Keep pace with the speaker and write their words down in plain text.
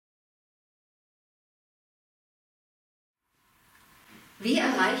Wie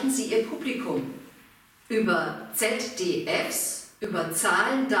erreichen Sie Ihr Publikum? Über ZDFs, über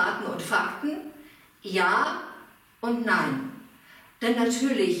Zahlen, Daten und Fakten? Ja und nein. Denn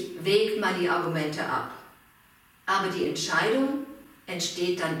natürlich wägt man die Argumente ab. Aber die Entscheidung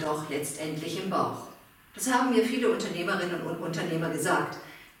entsteht dann doch letztendlich im Bauch. Das haben mir viele Unternehmerinnen und Unternehmer gesagt.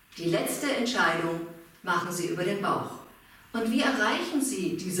 Die letzte Entscheidung machen Sie über den Bauch. Und wie erreichen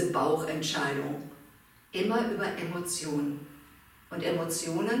Sie diese Bauchentscheidung? Immer über Emotionen. Und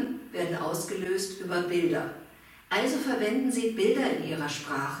Emotionen werden ausgelöst über Bilder. Also verwenden Sie Bilder in Ihrer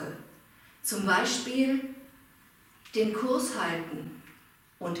Sprache. Zum Beispiel den Kurs halten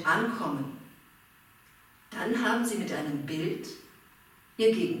und ankommen. Dann haben Sie mit einem Bild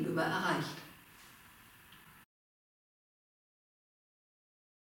Ihr Gegenüber erreicht.